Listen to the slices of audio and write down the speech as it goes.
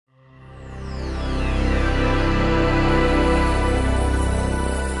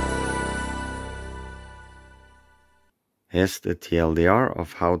Here's the TLDR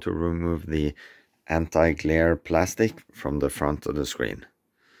of how to remove the anti-glare plastic from the front of the screen.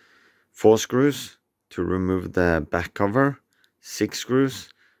 4 screws to remove the back cover, 6 screws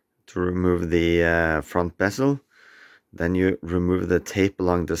to remove the front bezel. Then you remove the tape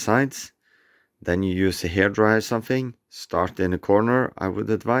along the sides. Then you use a hairdryer or something. Start in a corner, I would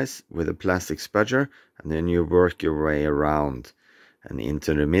advise, with a plastic spudger, and then you work your way around and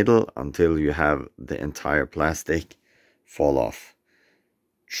into the middle until you have the entire plastic fall off.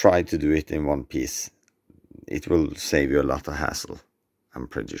 Try to do it in one piece. It will save you a lot of hassle, I'm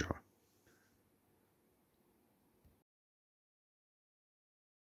pretty sure.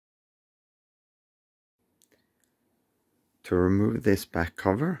 To remove this back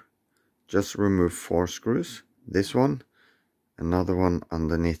cover, just remove 4 screws. This one, another one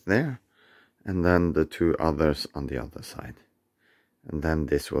underneath there, and then the 2 others on the other side. And then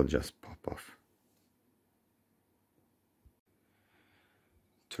this will just pop off.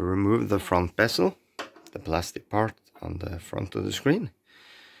 To remove the front bezel, the plastic part on the front of the screen,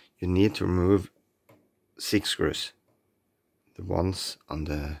 you need to remove 6 screws. The ones on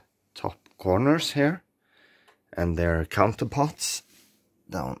the top corners here, and their counterparts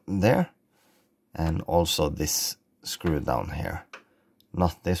down there, and also this screw down here.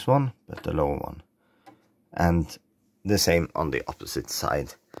 Not this one, but the lower one. And the same on the opposite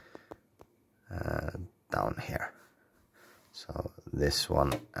side, down here. So this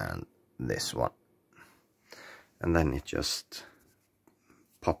one and this one. And then it just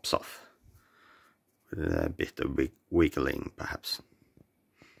pops off with a bit of wiggling, perhaps.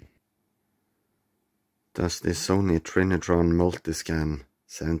 Does this Sony Trinitron Multiscan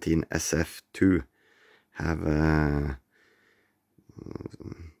 17SF2 have a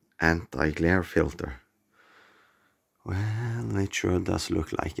anti-glare filter? Well, it sure does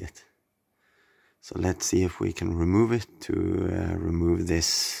look like it. So let's see if we can remove it to remove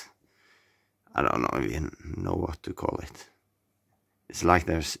this. I don't even know what to call it. It's like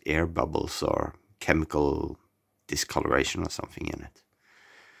there's air bubbles or chemical discoloration or something in it.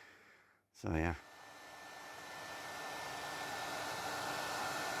 So yeah.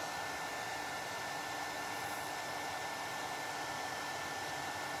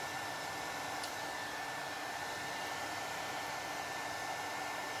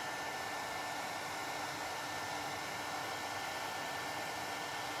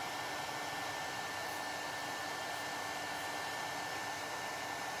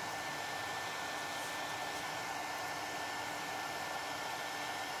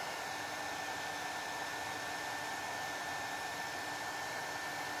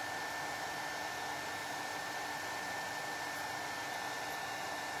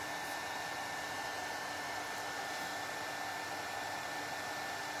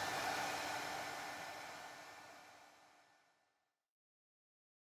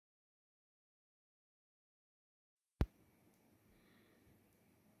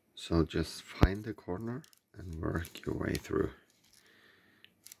 So just find the corner and work your way through,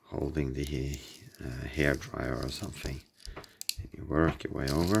 holding the hair dryer or something. And you work your way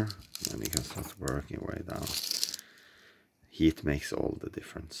over, and then you can start working your way down. Heat makes all the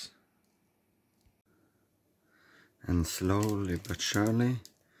difference. And slowly but surely,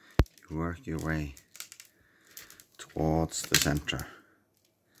 you work your way towards the center.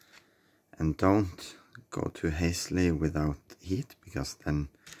 And don't go too hastily without heat, because then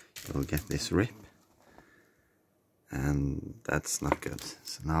you'll get this rip, and that's not good.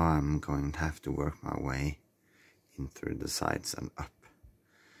 So now I'm going to have to work my way in through the sides and up,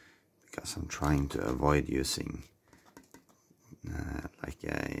 because I'm trying to avoid using like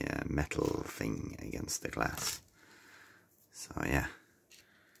a metal thing against the glass. So yeah,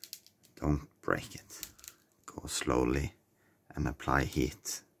 don't break it. Go slowly and apply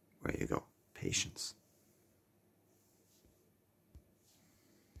heat where you go. Patience.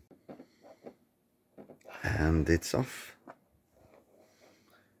 And it's off.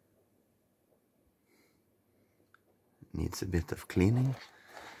 Needs a bit of cleaning,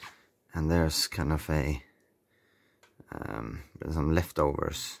 and there's kind of a there's some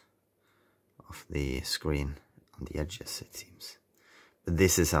leftovers of the screen on the edges, it seems, but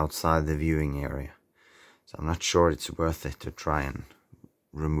this is outside the viewing area, so I'm not sure it's worth it to try and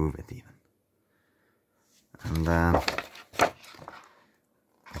remove it even. And I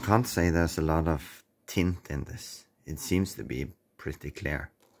can't say there's a lot of tint in this. It seems to be pretty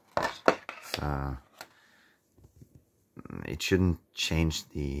clear, so it shouldn't change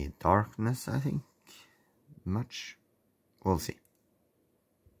the darkness, I think, much. We'll see.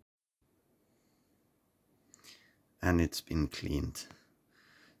 And it's been cleaned,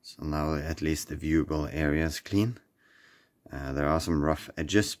 so now at least the viewable area is clean. There are some rough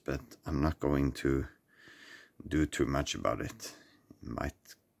edges, but I'm not going to do too much about it. It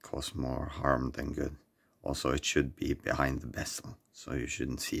might cause more harm than good. Also, it should be behind the bezel, so you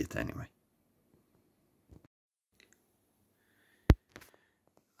shouldn't see it anyway.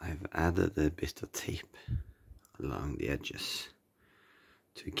 I've added a bit of tape along the edges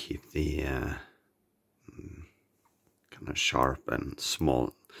to keep the kind of sharp and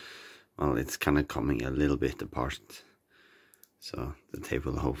small. Well, it's kind of coming a little bit apart, so the tape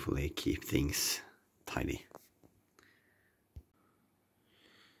will hopefully keep things tidy.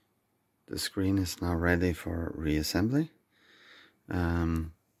 The screen is now ready for reassembly.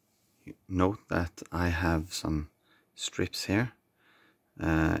 Note that I have some strips here.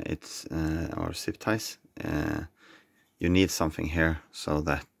 Or zip ties. You need something here so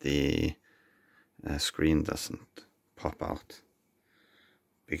that the screen doesn't pop out,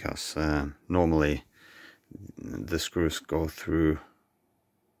 because normally the screws go through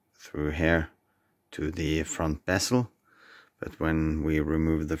here to the front bezel, but when we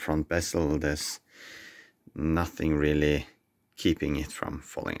remove the front bezel, there's nothing really keeping it from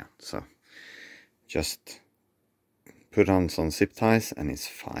falling out. So just put on some zip ties and it's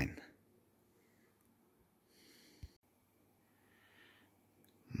fine.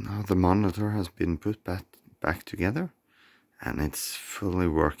 Now the monitor has been put back together and it's fully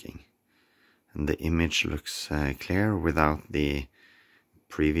working, and the image looks clear without the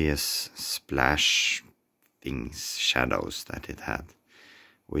previous splash things, shadows that it had,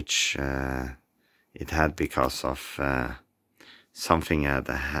 which it had because of something had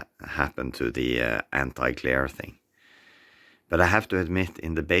happened to the anti-glare thing. But I have to admit,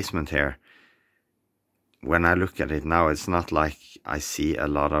 in the basement here, when I look at it now, it's not like I see a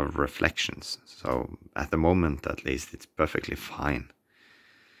lot of reflections. So at the moment, at least, it's perfectly fine.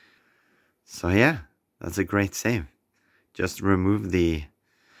 So yeah, that's a great save. Just remove the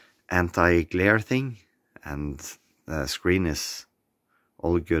anti-glare thing and the screen is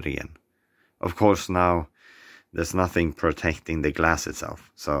all good again. Of course, now there's nothing protecting the glass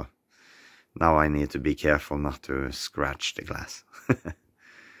itself. So now I need to be careful not to scratch the glass.